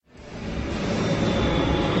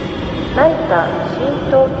成田新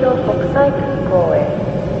東京国際空港へ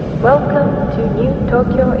Welcome to New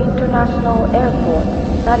Tokyo International Airport,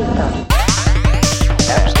 Narita.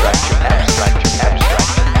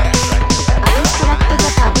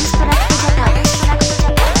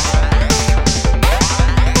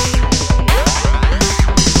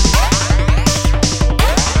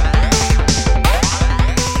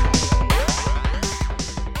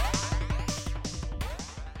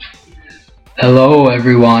 Hello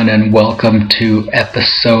everyone and welcome to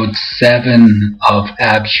episode 7 of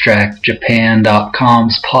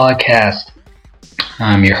AbstractJapan.com's podcast.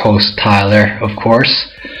 I'm your host Tyler, of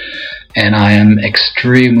course, and I am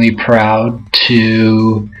extremely proud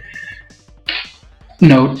to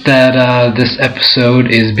note that this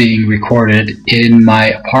episode is being recorded in my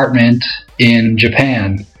apartment in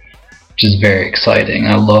Japan, which is very exciting.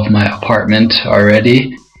 I love my apartment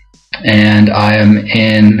already, and I am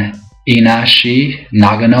in Inashi,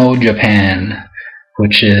 Nagano, Japan,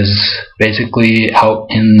 which is basically out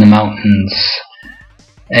in the mountains.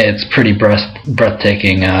 It's pretty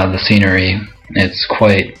breathtaking, the scenery. It's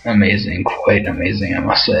quite amazing, I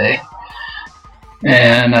must say.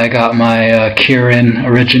 And I got my Kirin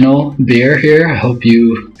original beer here. I hope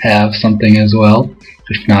you have something as well.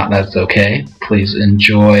 If not, that's okay. Please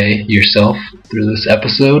enjoy yourself through this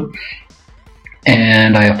episode.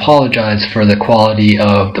 And I apologize for the quality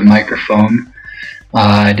of the microphone.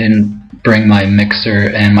 I didn't bring my mixer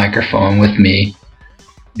and microphone with me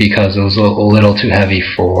because it was a little too heavy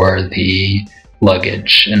for the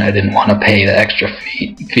luggage and I didn't want to pay the extra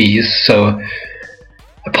fees, so I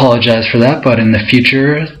apologize for that, but in the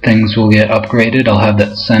future things will get upgraded. I'll have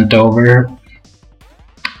that sent over.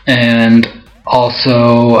 And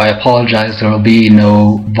also I apologize, there will be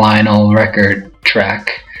no vinyl record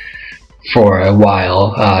track for a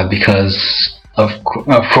while because of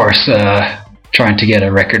course trying to get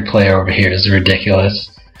a record player over here is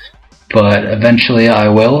ridiculous, but eventually I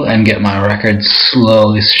will and get my records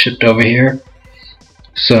slowly shipped over here.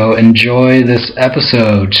 So enjoy this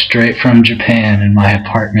episode straight from Japan in my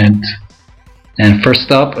apartment. And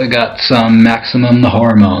first up, I got some Maximum the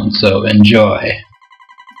Hormone, so enjoy.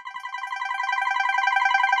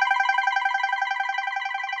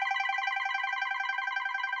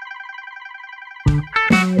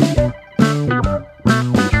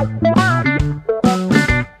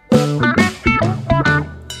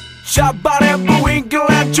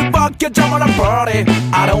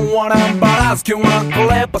 I don't wanna embarrass you, wanna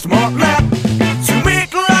let us more left. To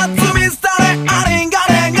make love to me, started, I ain't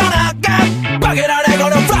gonna get. Bucket out, I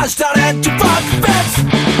gonna flash, started to fuck bets.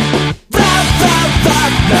 That,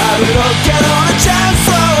 now we don't get on a chance,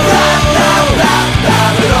 so.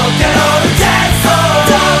 Now we don't get on a dance, so.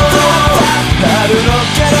 Now we don't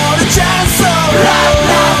get on a chance, so. Now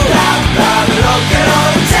we don't get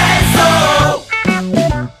on a dance, so.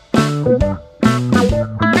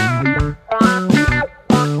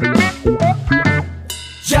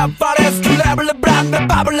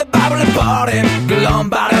 Bubble party,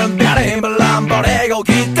 glombar bäring, belambar ego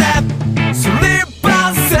kitab. Sleep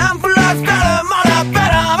and sample us, better,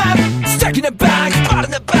 stuck in the bank, part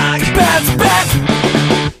in the bank, bet.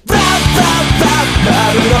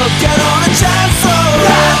 Now we don't get on a chance, so.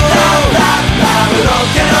 Now we don't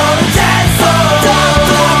get on a dance, so.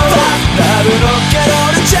 Now we don't get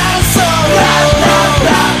on a chance, so.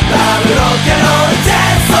 Now we don't get on a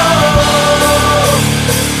dance, so.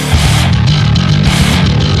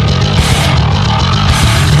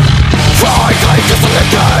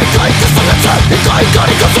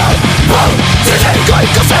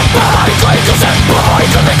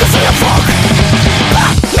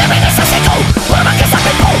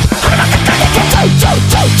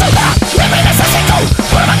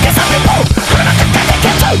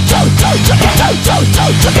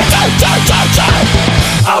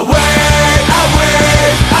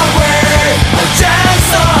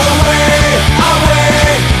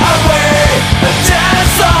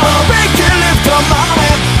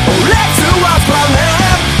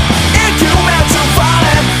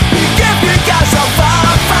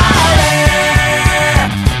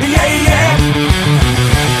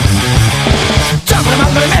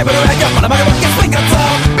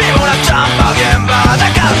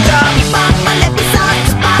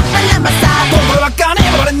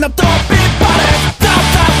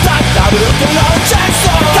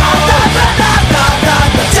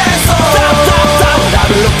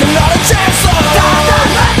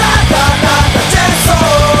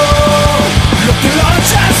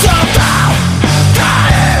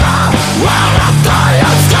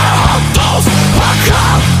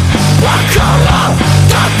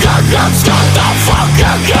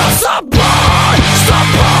 Stop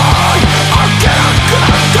boy,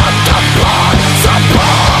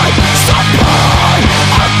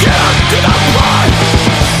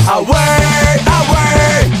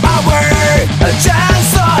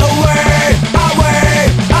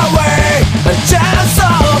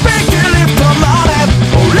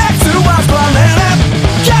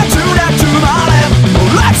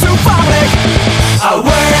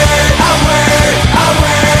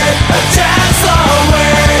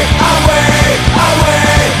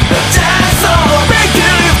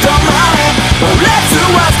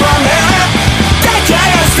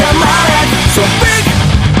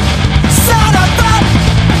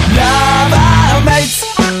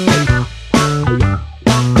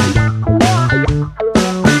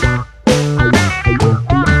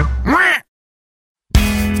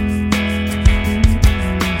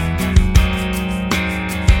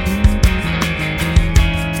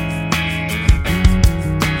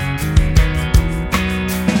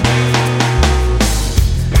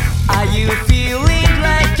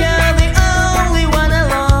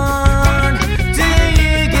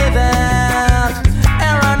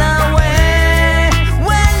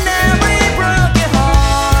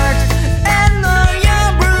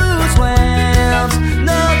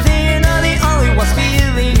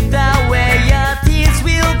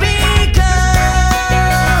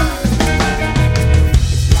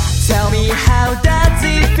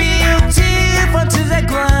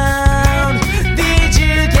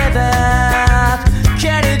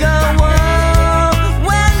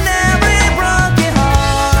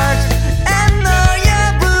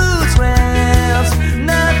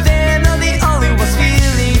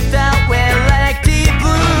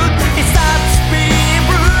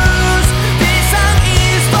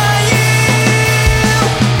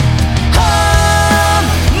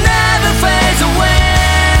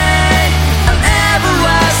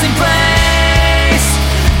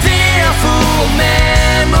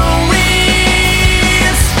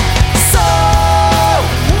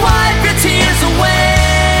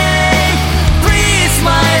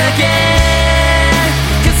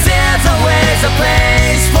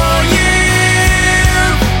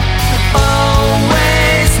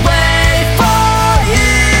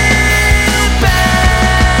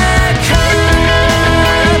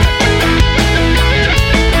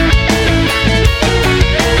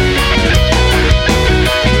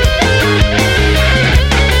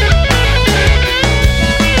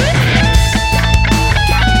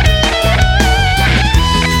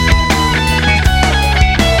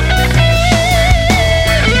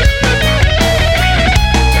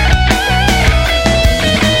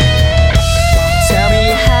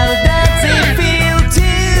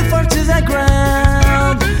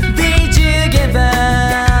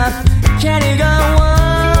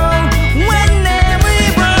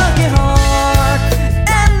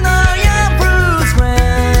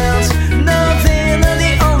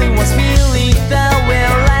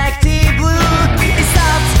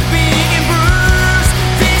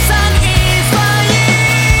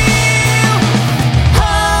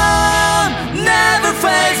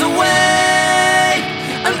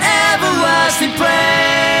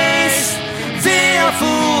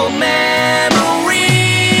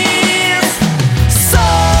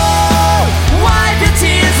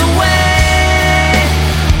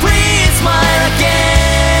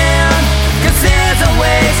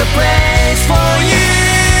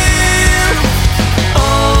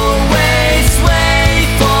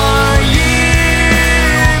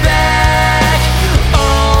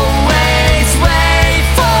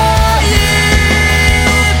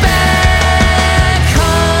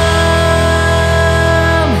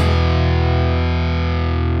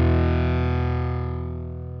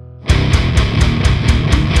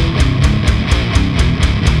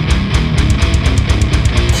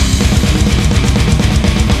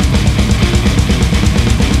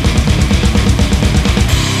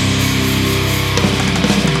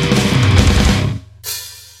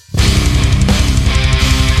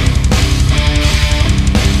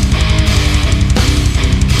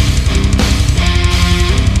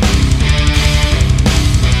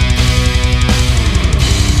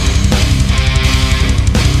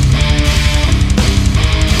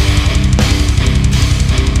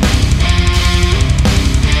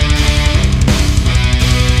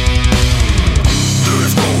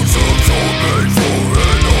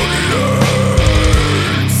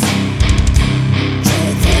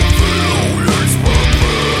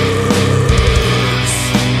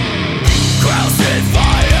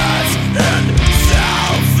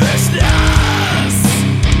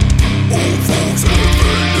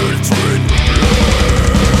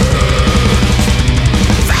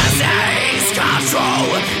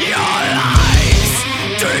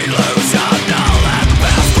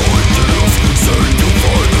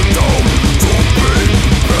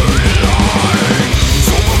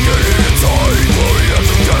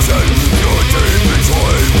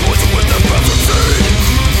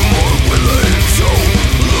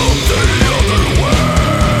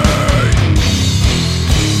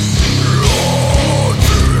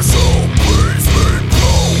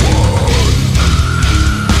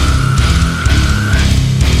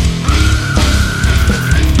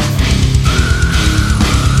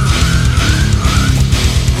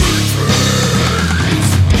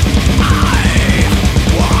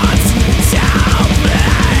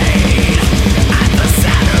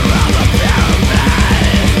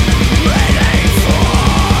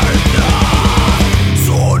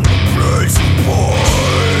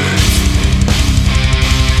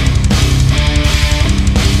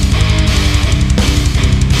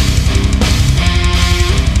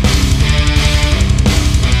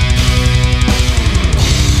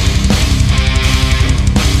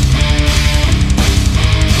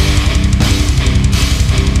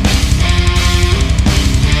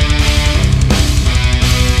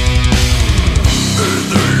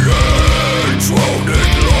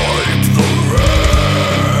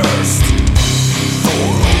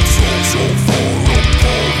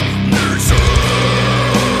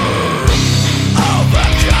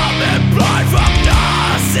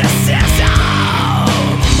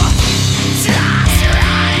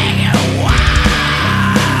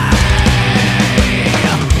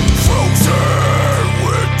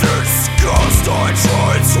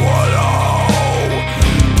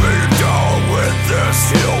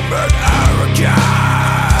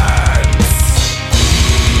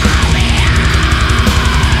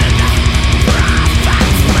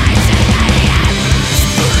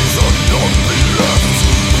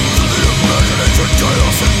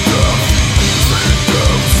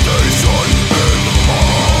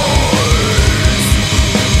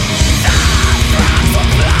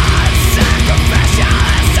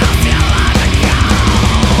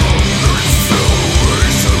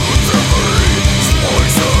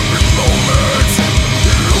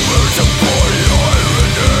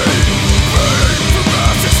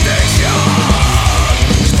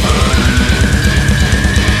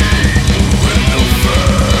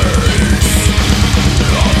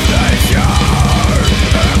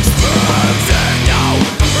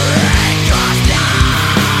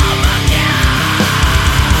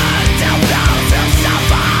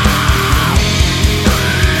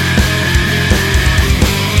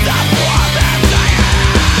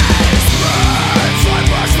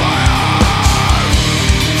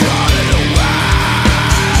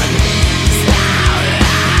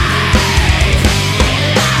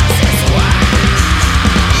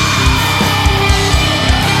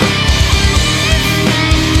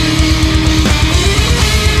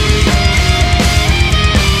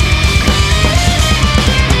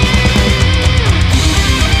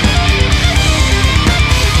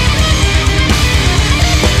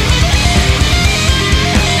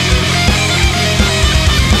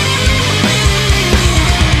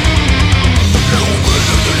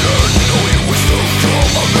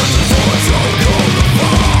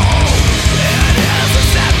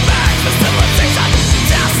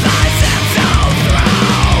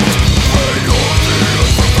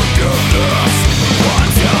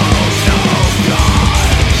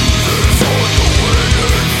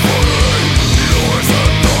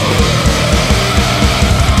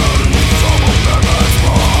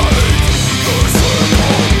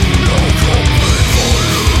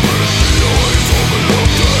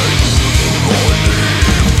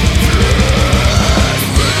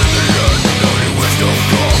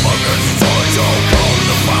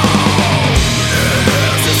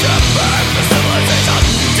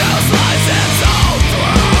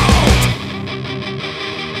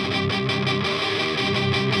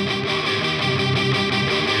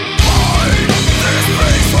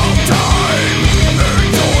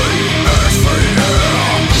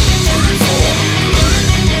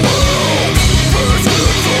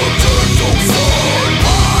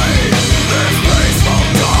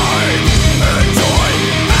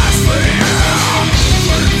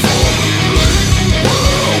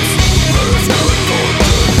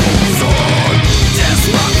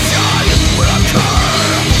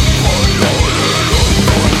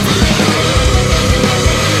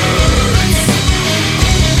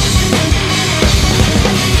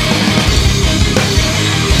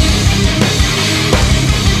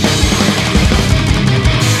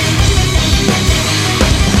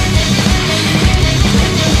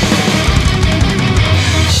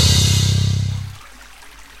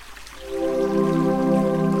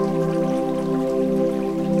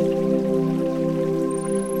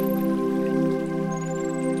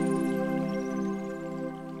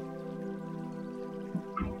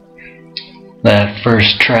 That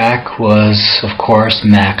first track was, of course,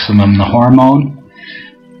 Maximum the Hormone.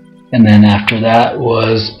 And then after that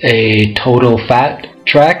was a Total Fat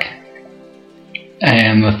track.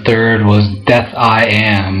 And the third was Death I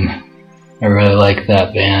Am. I really like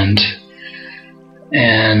that band.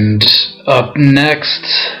 And up next,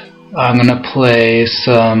 I'm gonna play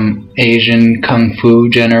some Asian Kung Fu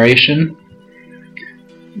Generation.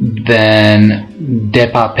 Then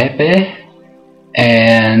Depa Pepe.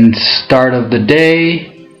 And Start of the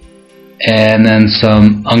Day. And then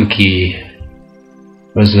some Unky.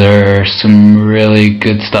 Was there some really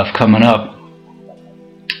good stuff coming up.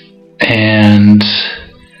 And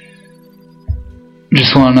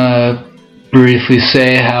just want to briefly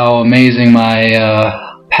say how amazing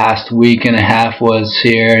my past week and a half was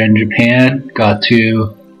here in Japan. Got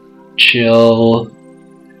to chill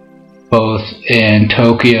both in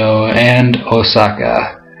Tokyo and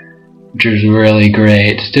Osaka, which was really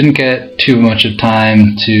great. Didn't get too much of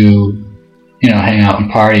time to, hang out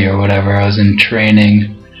and party or whatever. I was in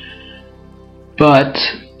training. But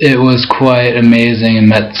it was quite amazing and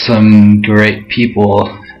met some great people,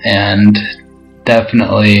 and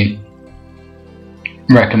definitely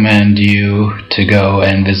recommend you to go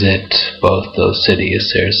and visit both those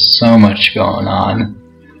cities. There's so much going on.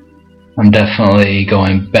 I'm definitely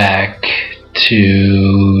going back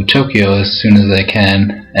to Tokyo as soon as I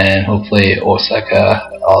can, and hopefully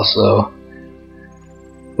Osaka also.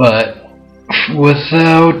 But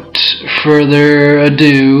without further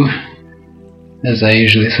ado, as I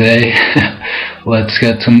usually say, let's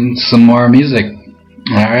get some more music.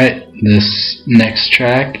 Alright, this next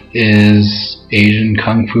track is Asian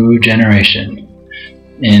Kung Fu Generation.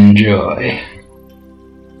 Enjoy.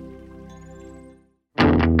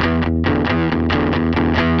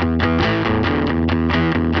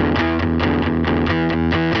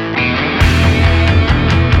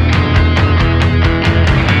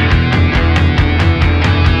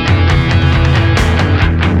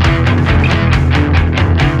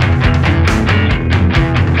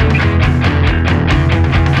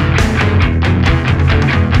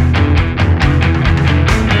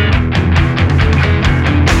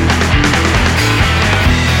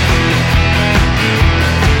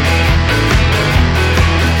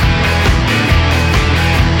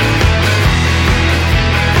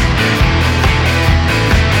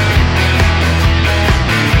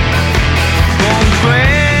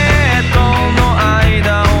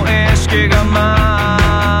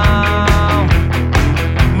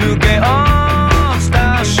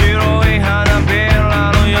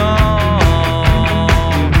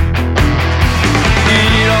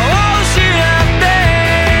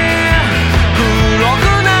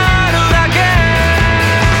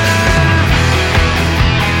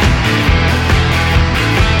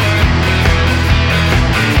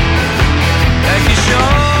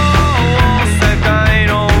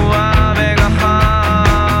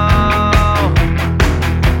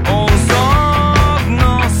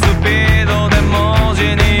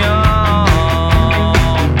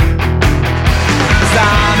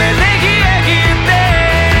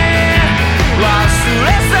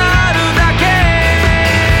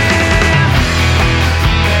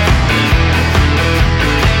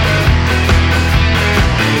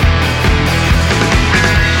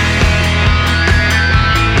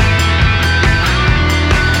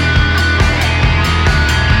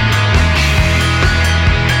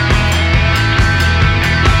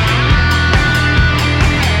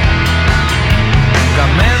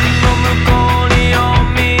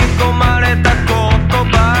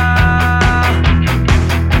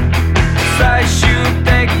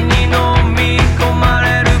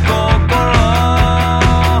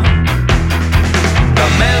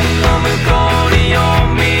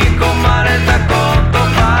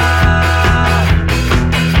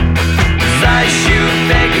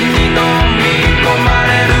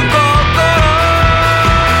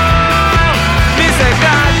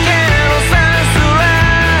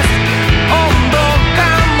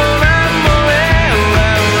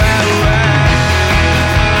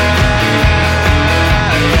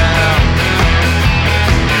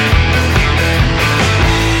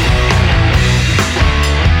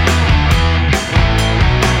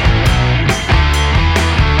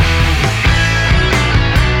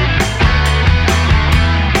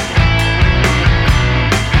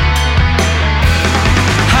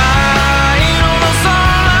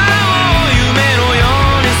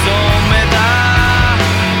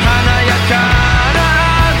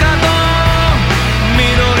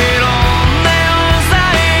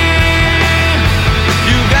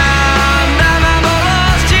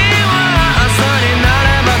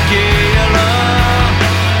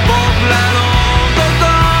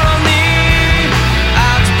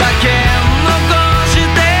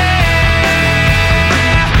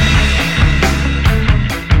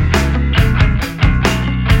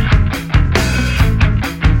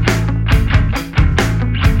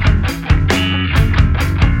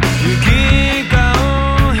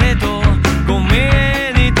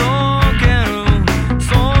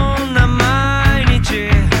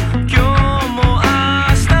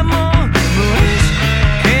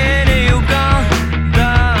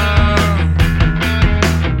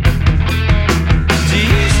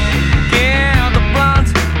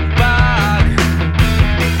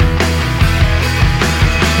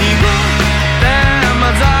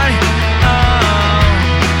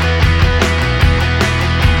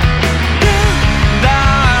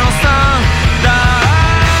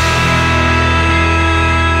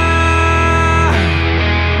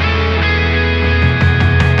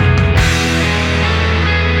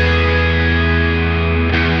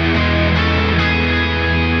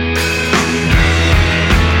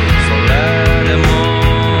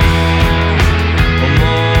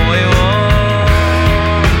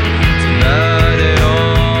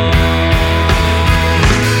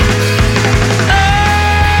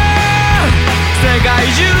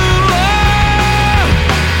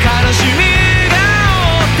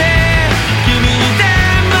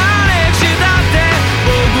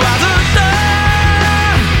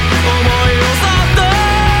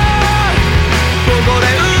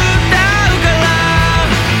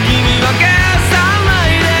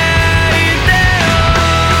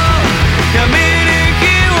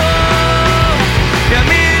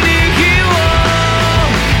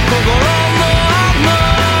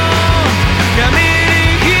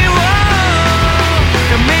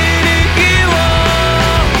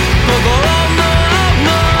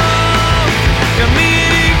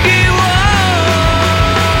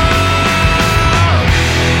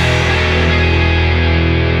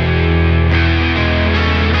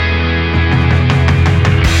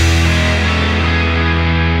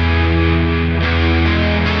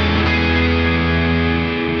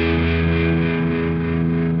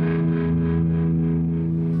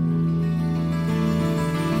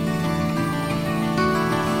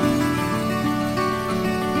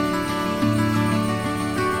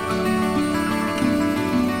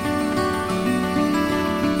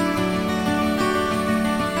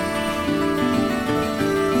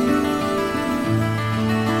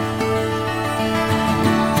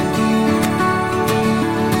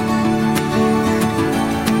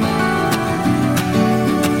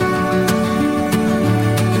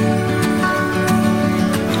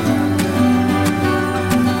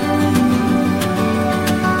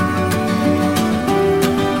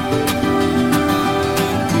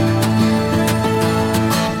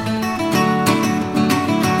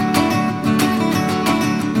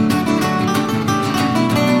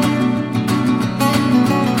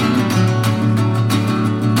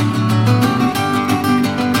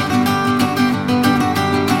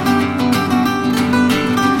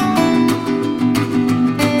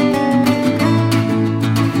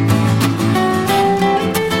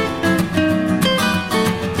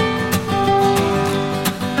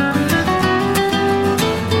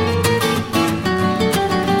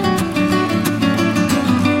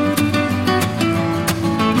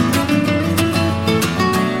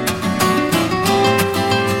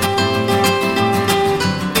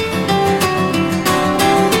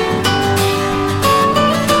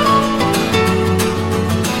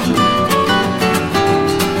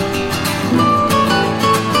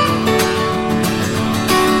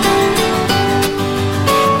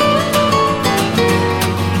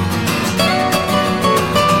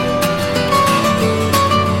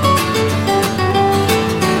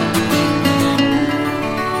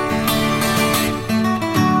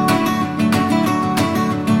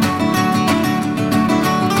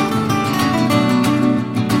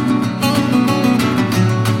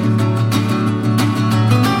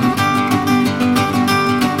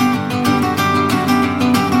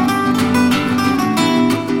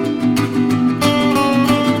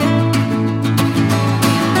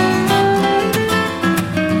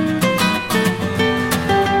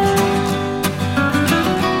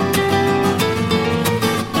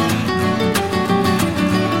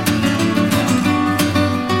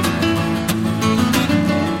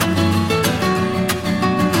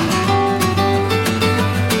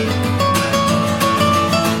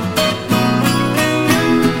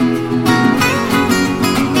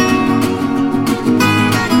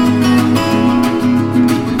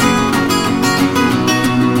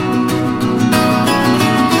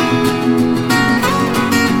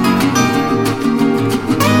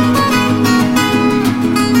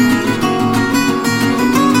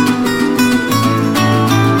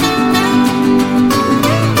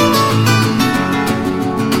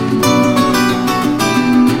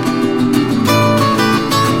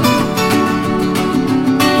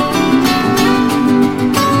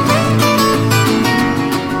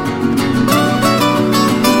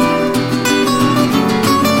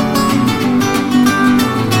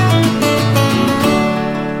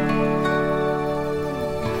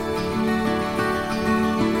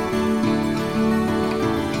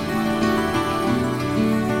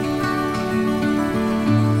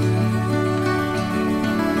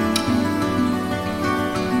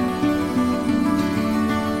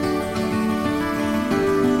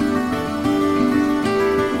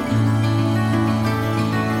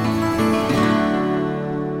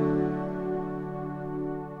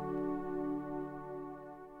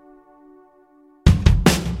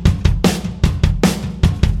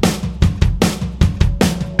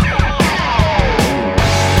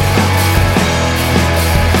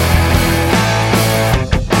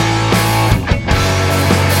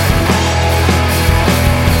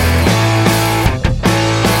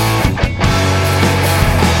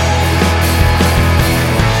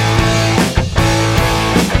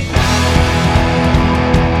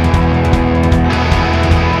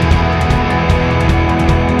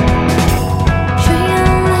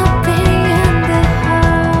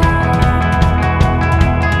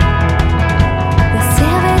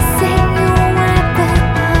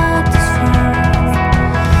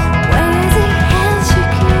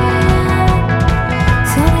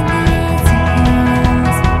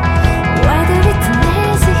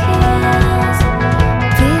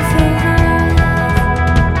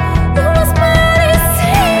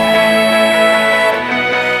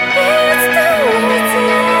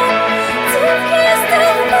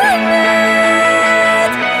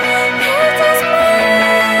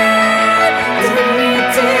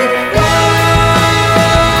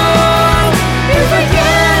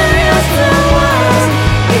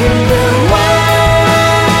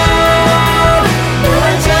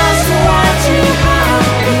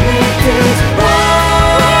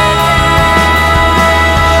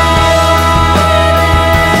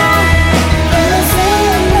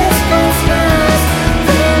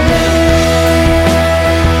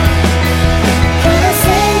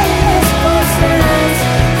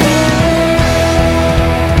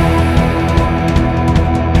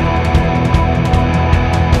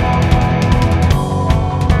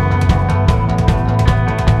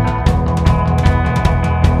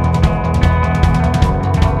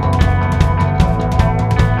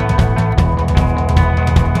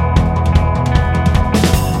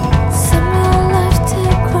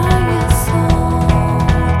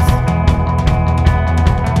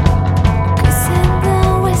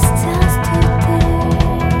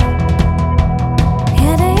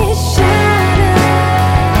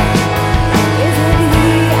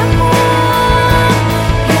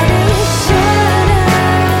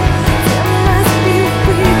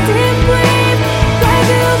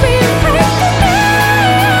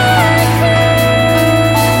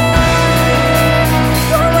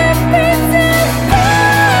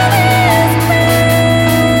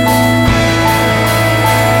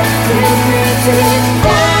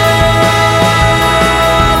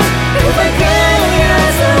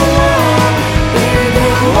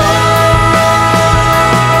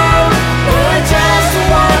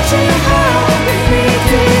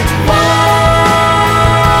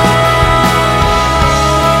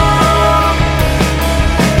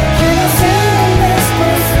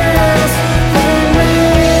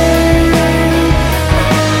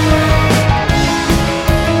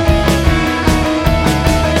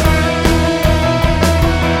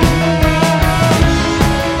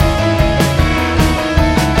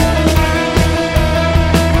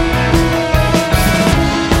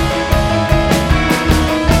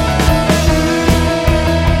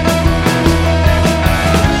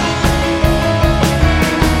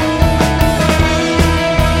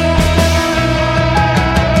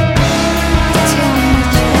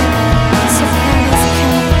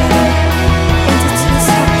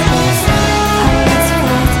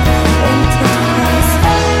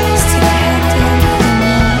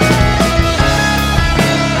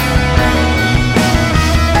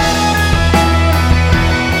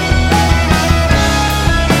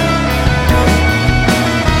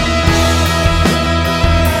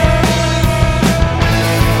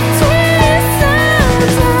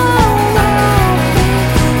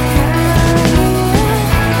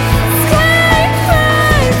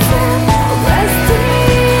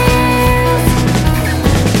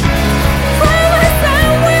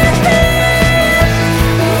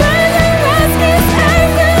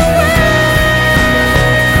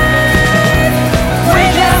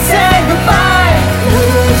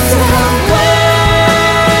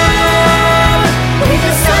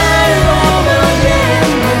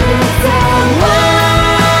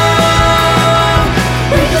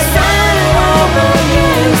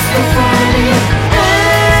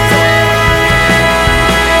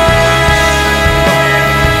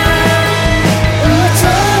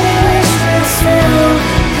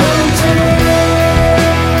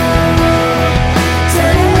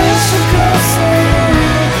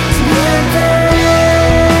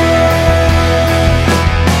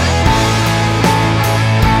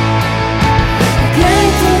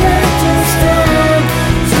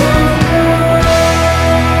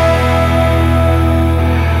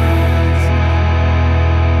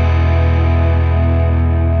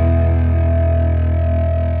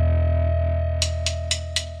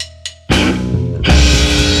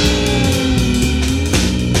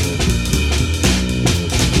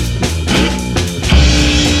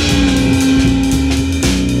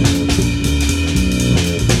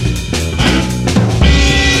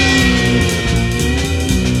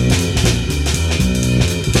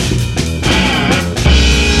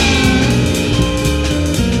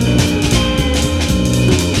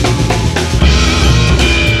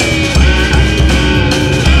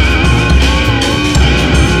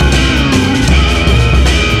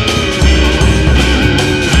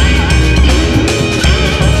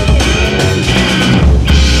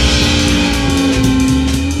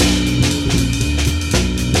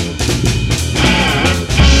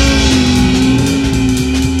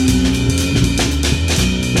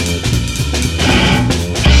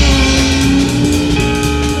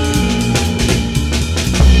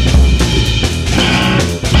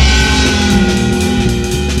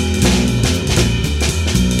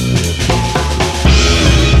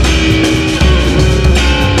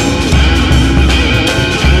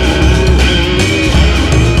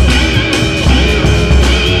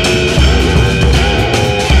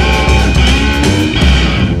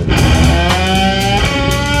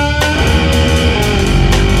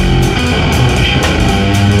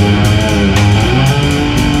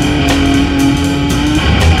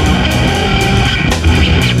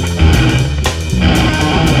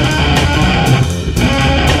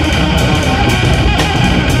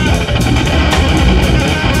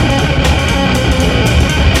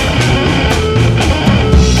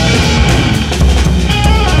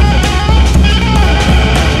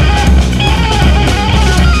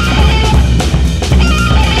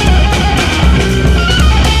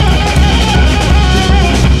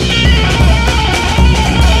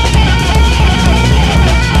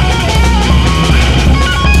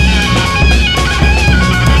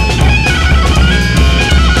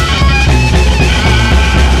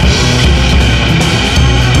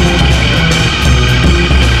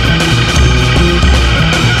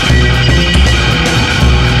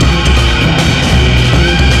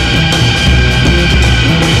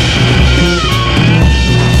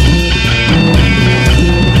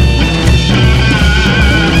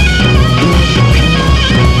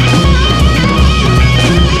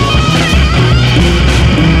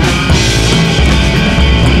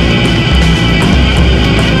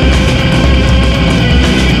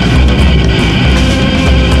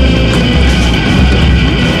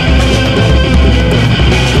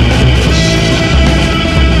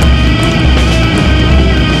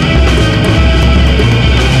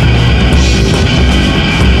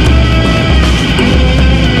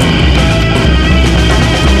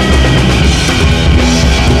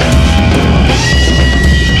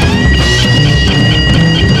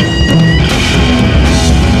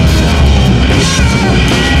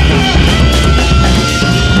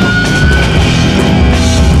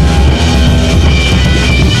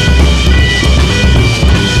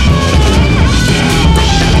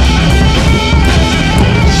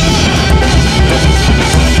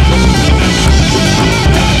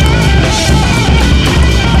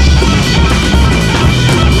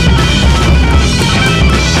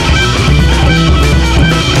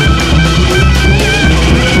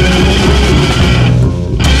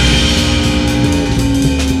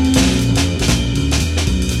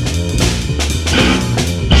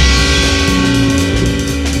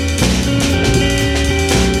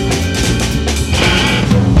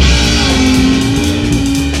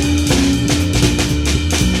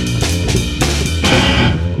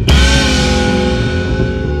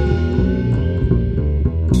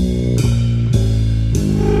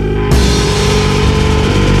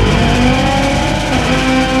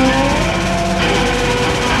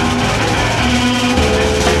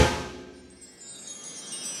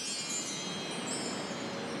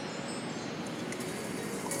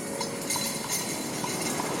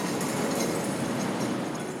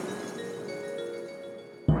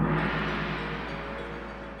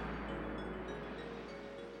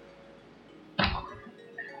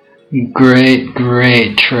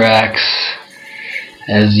 Great tracks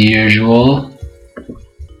as usual.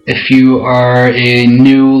 If you are a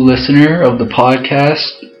new listener of the podcast,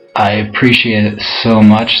 I appreciate it so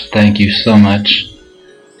much. Thank you so much.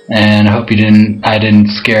 And I hope I didn't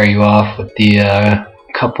scare you off with the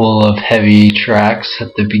couple of heavy tracks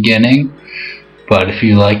at the beginning. But if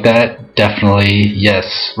you like that, definitely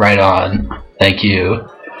yes, right on. Thank you.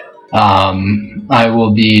 I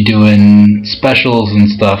will be doing specials and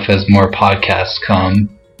stuff as more podcasts come.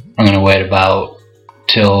 I'm going to wait about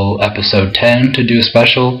till episode 10 to do a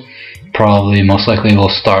special. Most likely we'll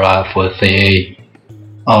start off with a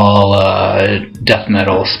all death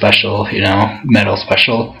metal special, metal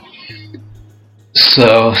special.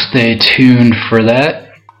 So stay tuned for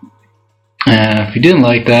that. And if you didn't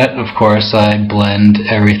like that, of course I blend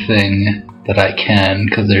everything that I can,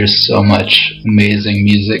 because there's so much amazing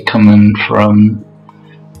music coming from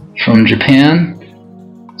Japan.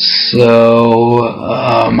 So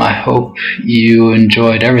I hope you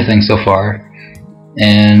enjoyed everything so far.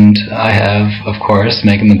 And I have, of course,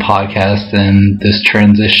 making the podcast and this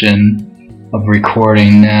transition of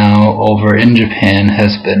recording now over in Japan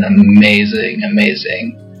has been amazing.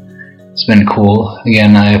 It's been cool.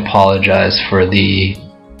 Again, I apologize for the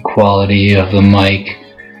quality of the mic.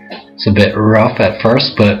 It's a bit rough at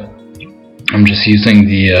first, but I'm just using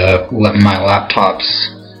my laptop's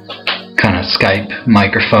kind of Skype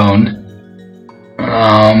microphone.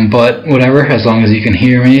 But whatever, as long as you can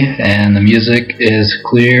hear me and the music is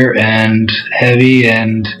clear and heavy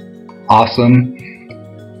and awesome,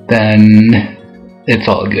 then it's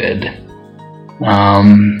all good.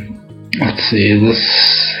 Let's see,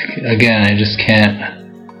 again, I just can't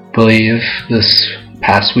believe this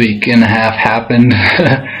past week and a half happened.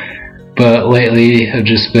 But lately I've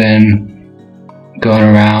just been going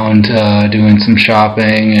around doing some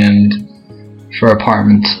shopping and for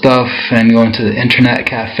apartment stuff, and going to the internet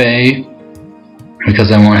cafe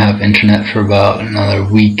because I won't have internet for about another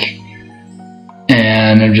week.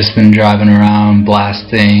 And I've just been driving around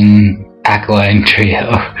blasting Acolyte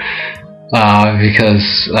Trio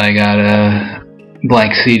because I got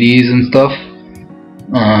blank CDs and stuff.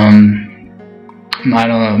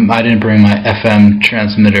 I didn't bring my FM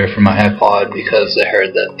transmitter for my iPod because I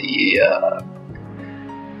heard that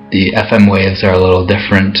the FM waves are a little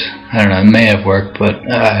different. I don't know, it may have worked, but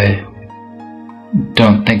I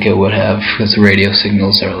don't think it would have, because radio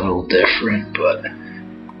signals are a little different, but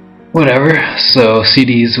whatever. So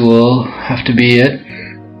CDs will have to be it,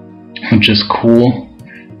 which is cool.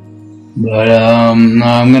 But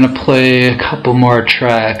I'm gonna play a couple more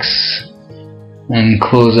tracks and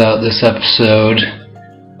close out this episode.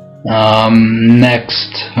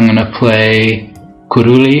 Next, I'm gonna play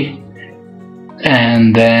Kuruli.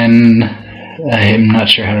 And then, I'm not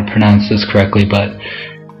sure how to pronounce this correctly, but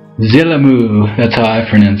Xilamu, that's how I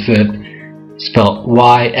pronounce it, spelled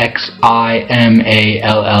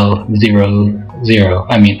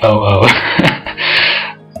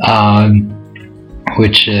YXIMALL00,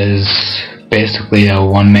 which is basically a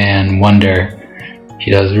one-man wonder. He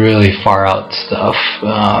does really far-out stuff.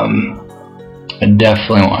 I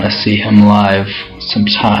definitely want to see him live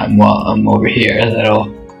sometime while I'm over here. That'll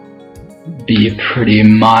be pretty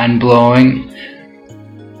mind-blowing.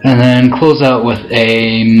 And then close out with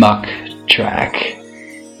a Muck track.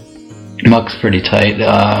 Muck's pretty tight.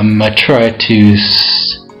 I try to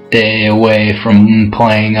stay away from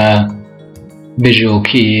playing Visual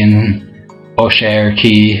Kei and Osher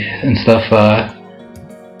Kei and stuff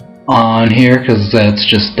on here, because that's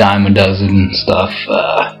just dime a dozen stuff,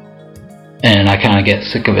 and I kind of get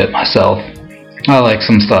sick of it myself. I like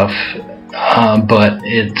some stuff, but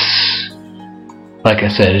it's, like I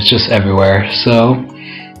said, it's just everywhere. So,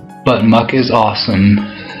 but Muck is awesome.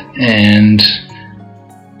 And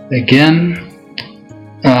again,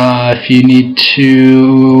 if you need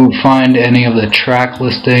to find any of the track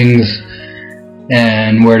listings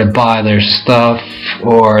and where to buy their stuff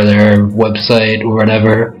or their website or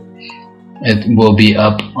whatever, it will be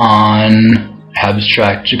up on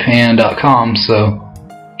abstractjapan.com, so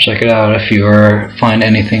check it out. If you find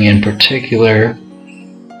anything in particular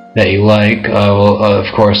that you like, of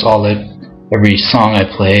course every song I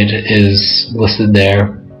played is listed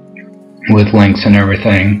there with links and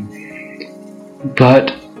everything.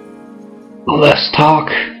 But less talk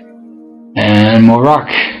and more rock.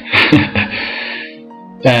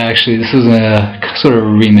 Actually, this is a sort of a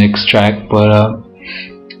remix track, but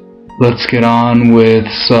let's get on with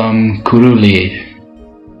some Kuruli.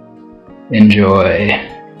 Enjoy.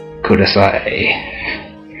 Kudasai.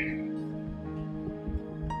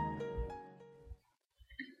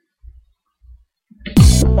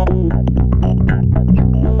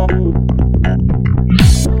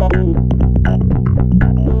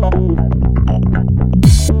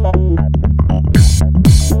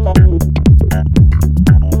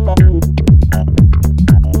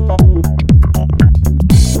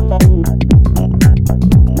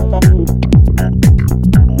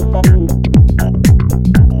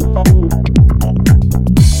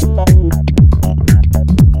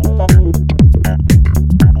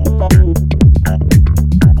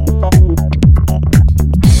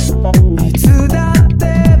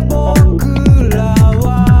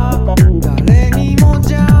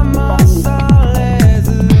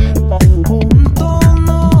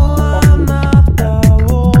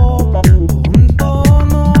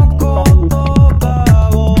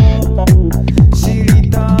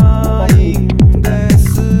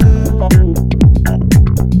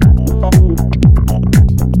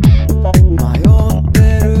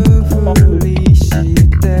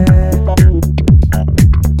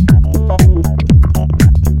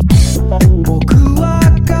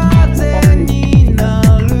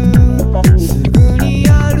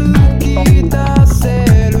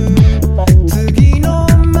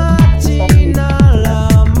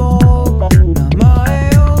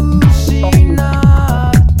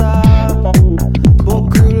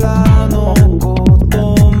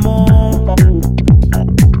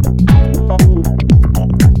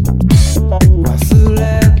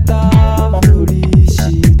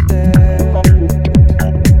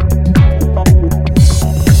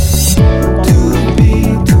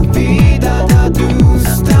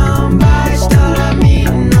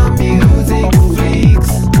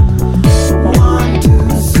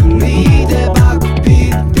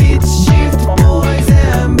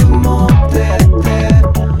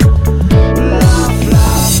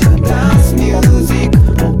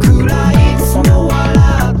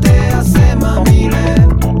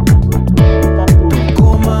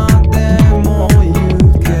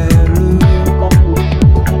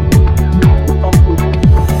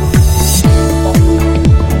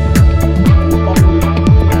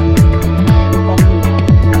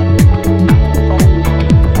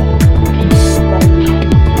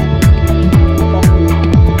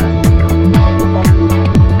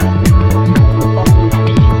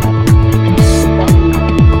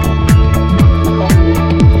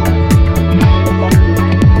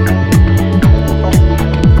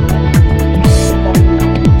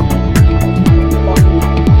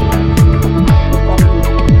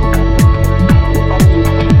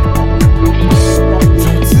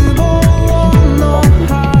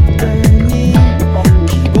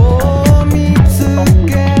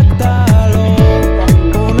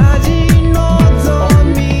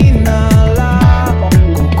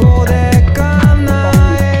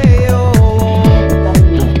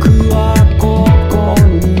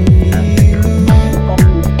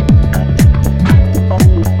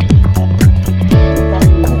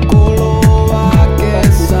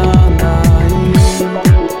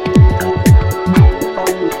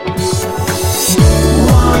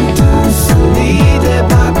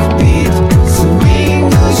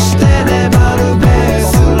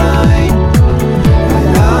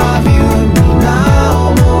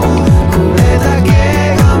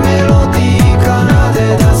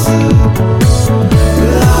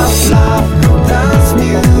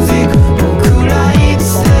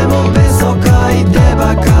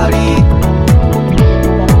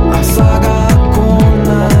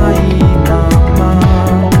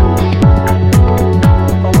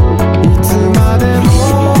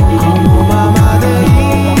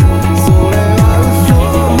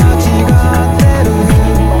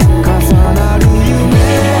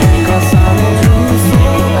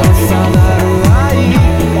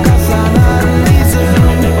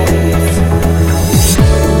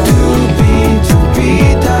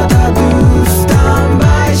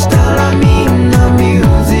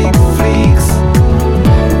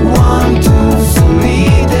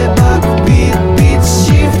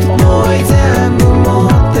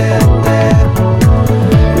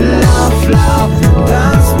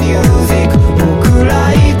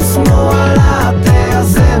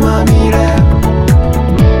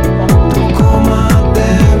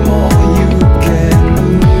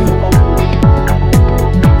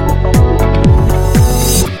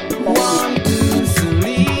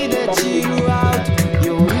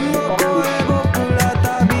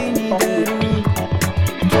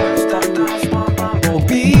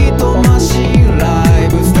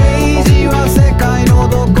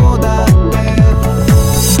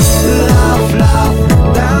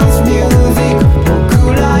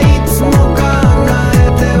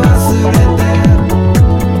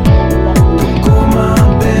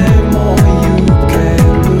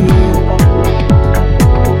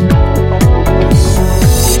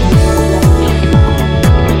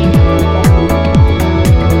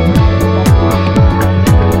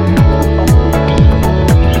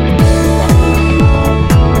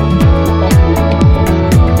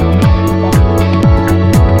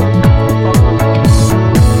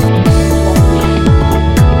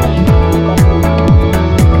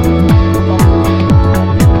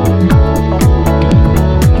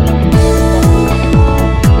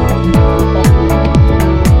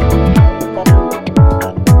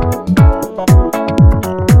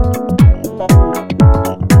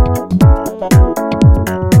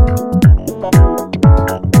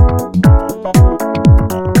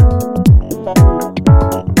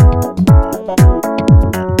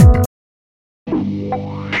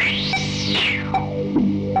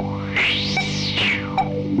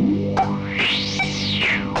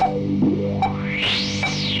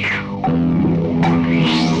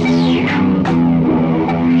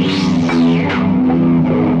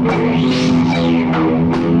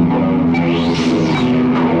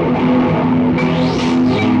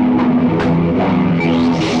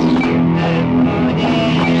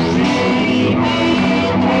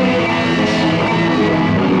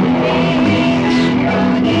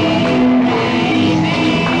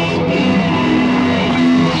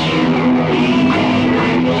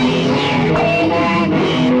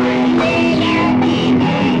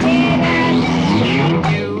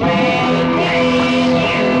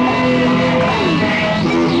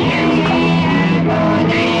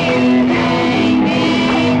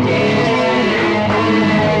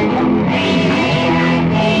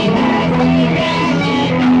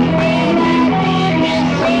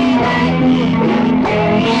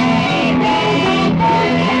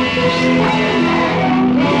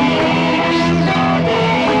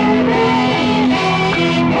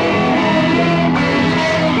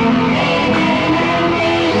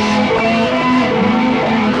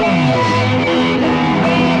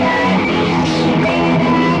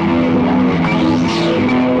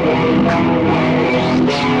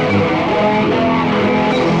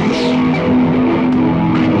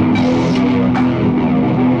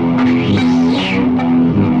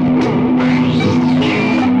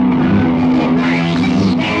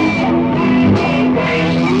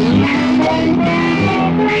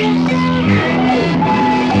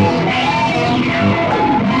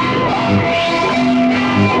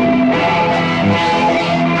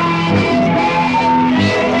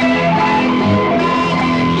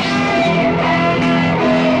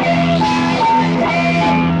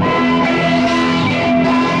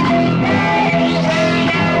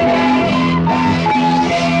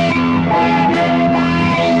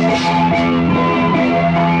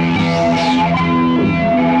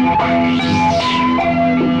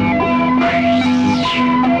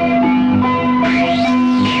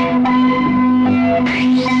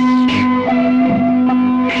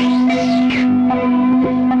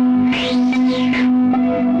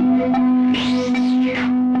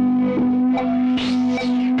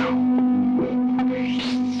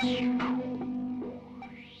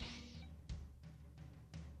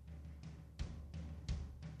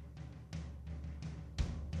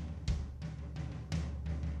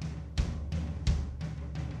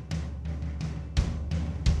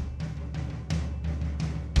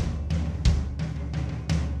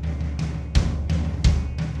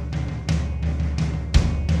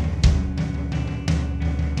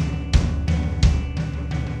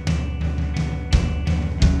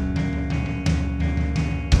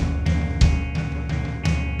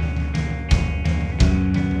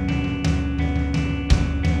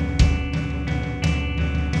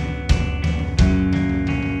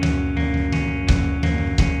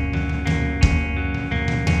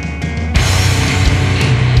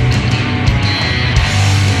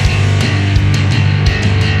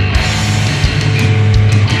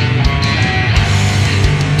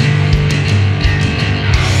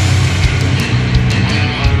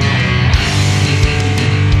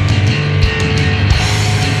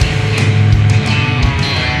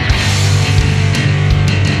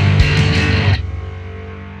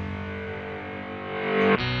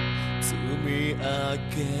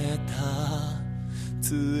 た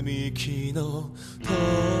積み木の塔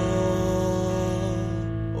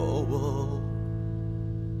を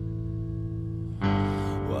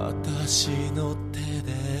私の手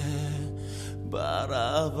でバ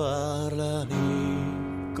ラバラに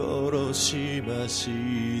殺しま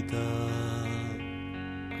した。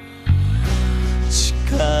誓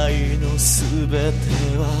いのすべて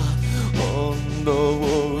は温度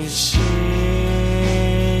を失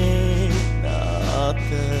って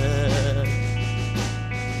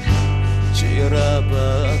散らば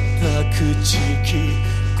った朽ち木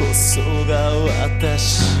こそが私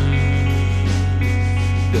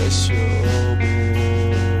でしょう。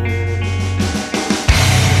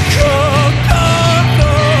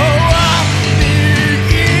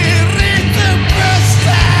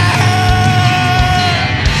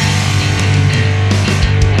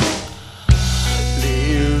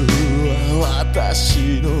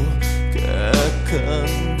私の欠陥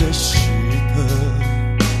でした。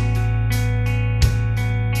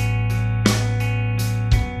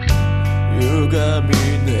歪み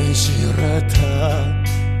ねじれた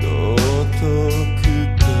道徳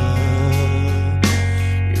が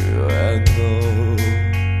ゆえの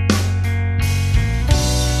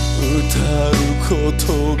歌うこと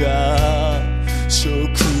が贖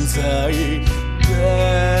罪で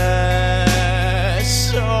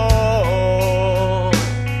しょう。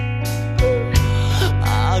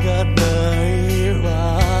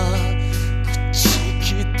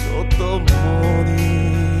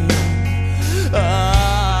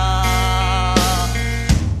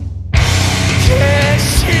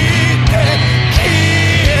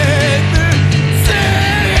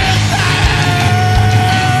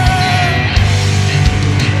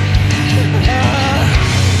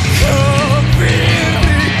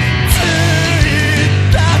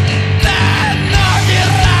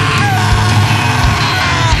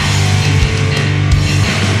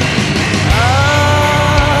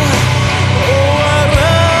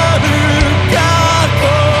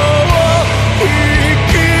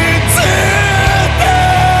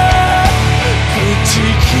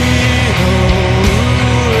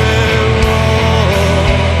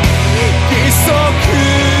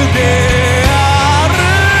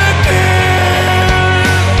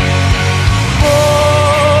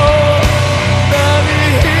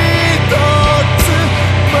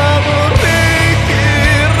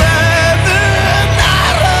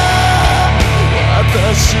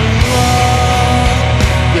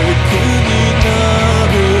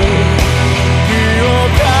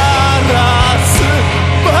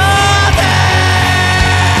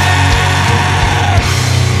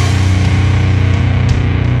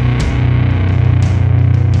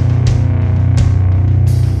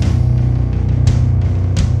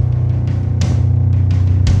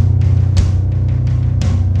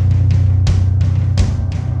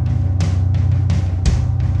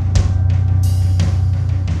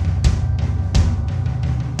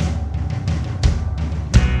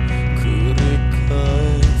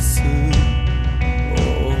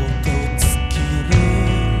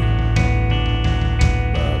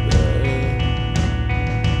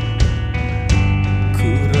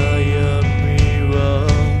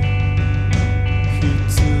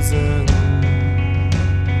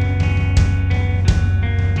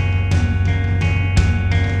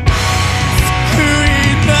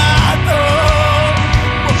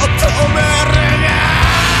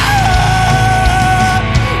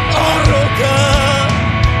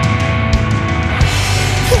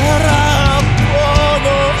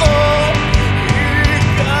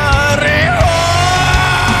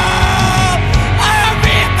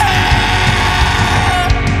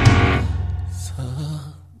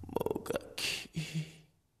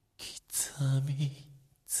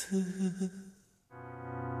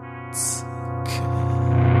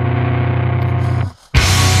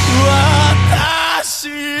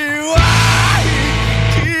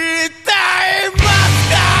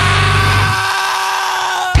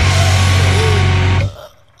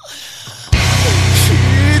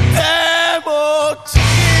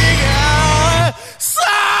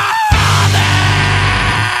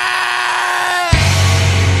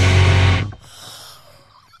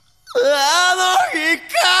あの日か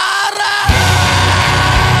ら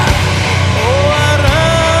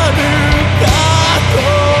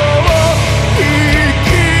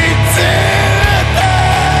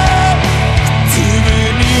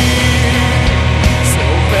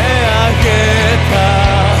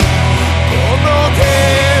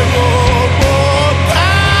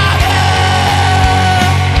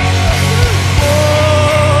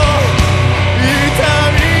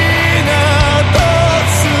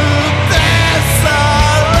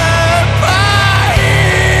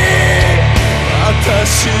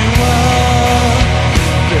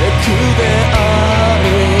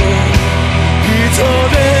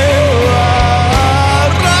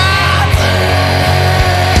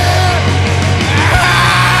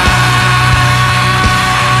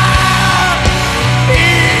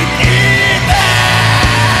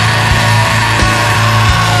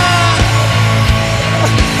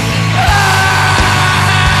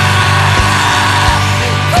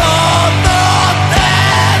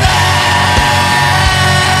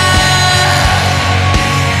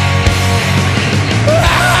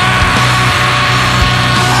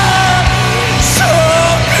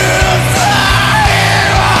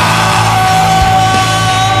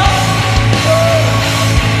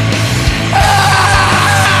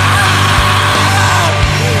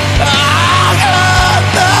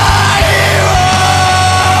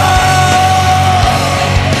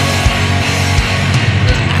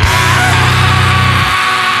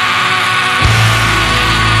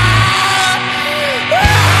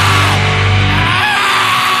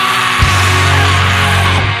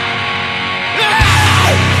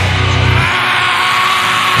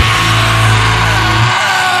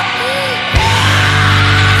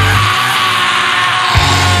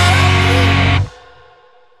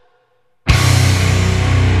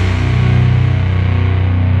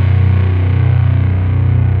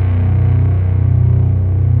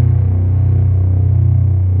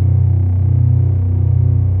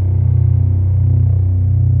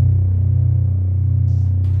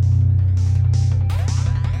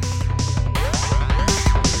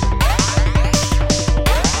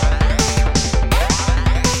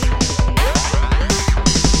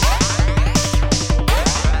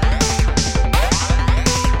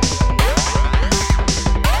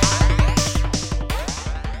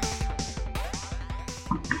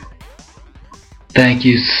thank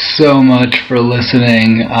you so much for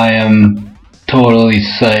listening. I am totally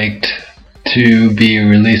psyched to be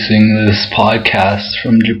releasing this podcast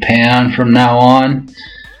from Japan from now on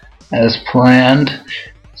as planned.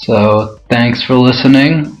 So thanks for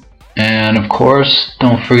listening, and of course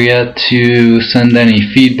don't forget to send any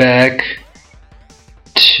feedback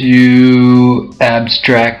to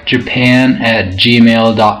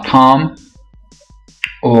abstractjapan@gmail.com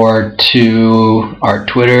or to our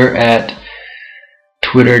Twitter at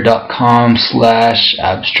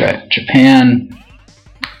twitter.com/abstractjapan,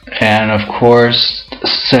 and of course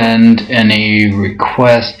send any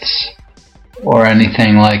requests or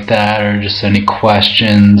anything like that, or just any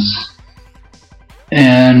questions,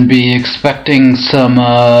 and be expecting some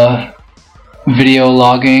video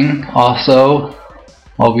logging also.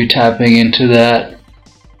 I'll be tapping into that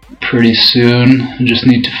pretty soon. I just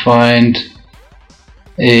need to find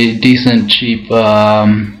a decent cheap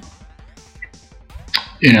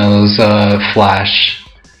those flash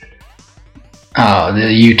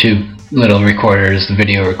the YouTube little recorders, the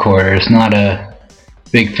video recorders, not a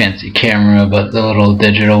big fancy camera, but the little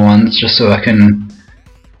digital ones, just so I can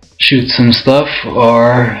shoot some stuff.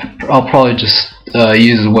 Or I'll probably just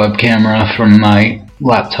use a web camera from my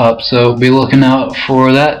laptop, so be looking out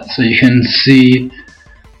for that so you can see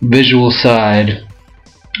visual side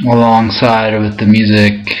alongside with the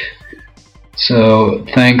music. So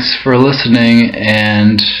thanks for listening,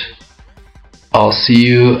 and I'll see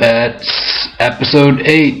you at episode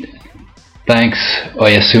 8. Thanks.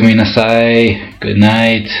 Oyasumi nasai. Good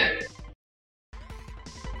night.